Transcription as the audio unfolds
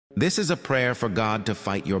This is a prayer for God to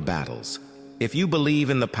fight your battles. If you believe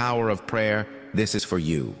in the power of prayer, this is for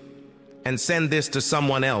you. And send this to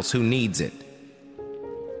someone else who needs it.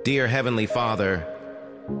 Dear Heavenly Father,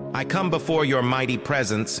 I come before your mighty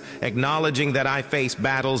presence, acknowledging that I face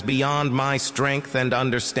battles beyond my strength and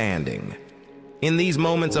understanding. In these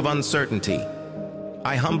moments of uncertainty,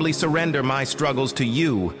 I humbly surrender my struggles to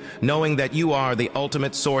you, knowing that you are the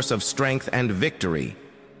ultimate source of strength and victory.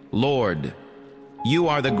 Lord, you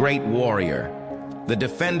are the great warrior, the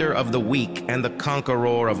defender of the weak and the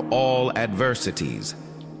conqueror of all adversities.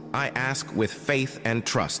 I ask with faith and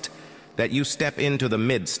trust that you step into the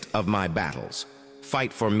midst of my battles.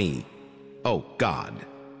 Fight for me, oh God,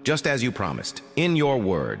 just as you promised. In your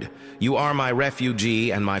word, you are my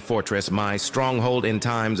refuge and my fortress, my stronghold in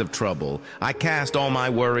times of trouble. I cast all my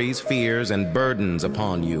worries, fears, and burdens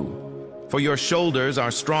upon you, for your shoulders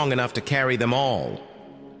are strong enough to carry them all.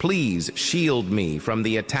 Please shield me from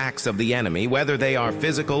the attacks of the enemy, whether they are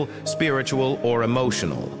physical, spiritual, or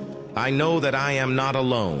emotional. I know that I am not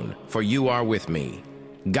alone, for you are with me.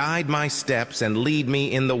 Guide my steps and lead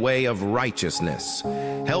me in the way of righteousness.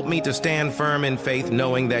 Help me to stand firm in faith,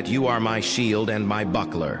 knowing that you are my shield and my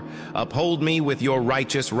buckler. Uphold me with your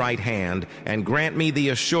righteous right hand, and grant me the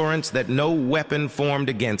assurance that no weapon formed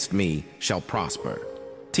against me shall prosper.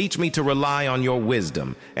 Teach me to rely on your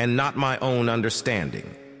wisdom and not my own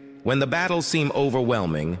understanding. When the battles seem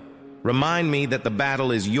overwhelming, remind me that the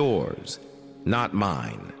battle is yours, not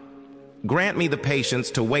mine. Grant me the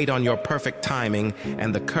patience to wait on your perfect timing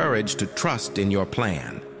and the courage to trust in your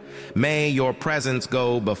plan. May your presence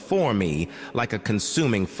go before me like a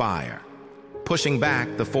consuming fire, pushing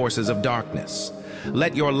back the forces of darkness.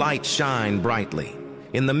 Let your light shine brightly.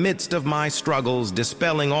 In the midst of my struggles,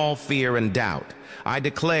 dispelling all fear and doubt, I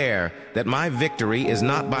declare that my victory is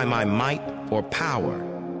not by my might or power,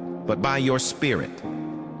 but by your Spirit.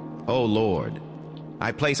 O Lord,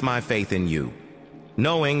 I place my faith in you,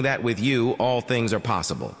 knowing that with you all things are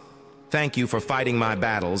possible. Thank you for fighting my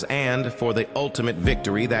battles and for the ultimate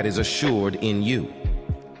victory that is assured in you.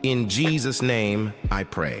 In Jesus' name I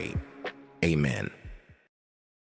pray. Amen.